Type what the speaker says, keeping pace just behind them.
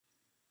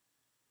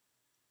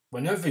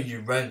Whenever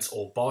you rent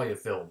or buy a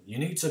film, you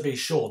need to be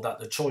sure that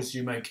the choice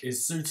you make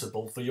is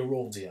suitable for your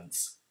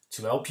audience.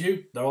 To help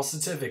you, there are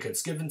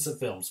certificates given to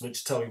films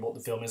which tell you what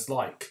the film is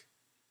like.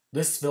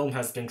 This film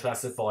has been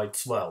classified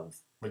 12,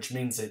 which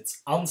means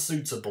it's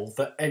unsuitable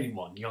for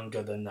anyone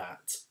younger than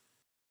that.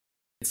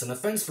 It's an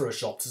offence for a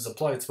shop to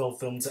supply a 12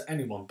 film to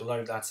anyone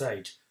below that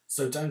age,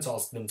 so don't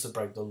ask them to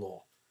break the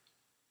law.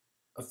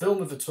 A film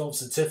with a 12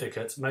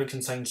 certificate may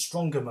contain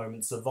stronger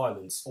moments of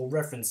violence or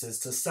references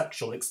to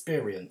sexual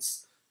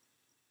experience.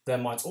 There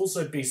might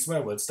also be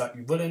swear words that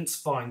you wouldn't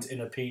find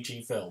in a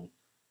PG film.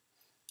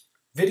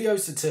 Video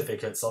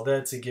certificates are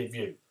there to give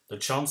you the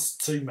chance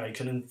to make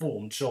an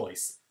informed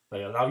choice.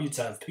 They allow you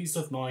to have peace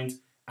of mind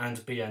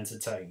and be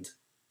entertained.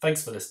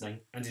 Thanks for listening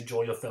and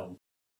enjoy your film.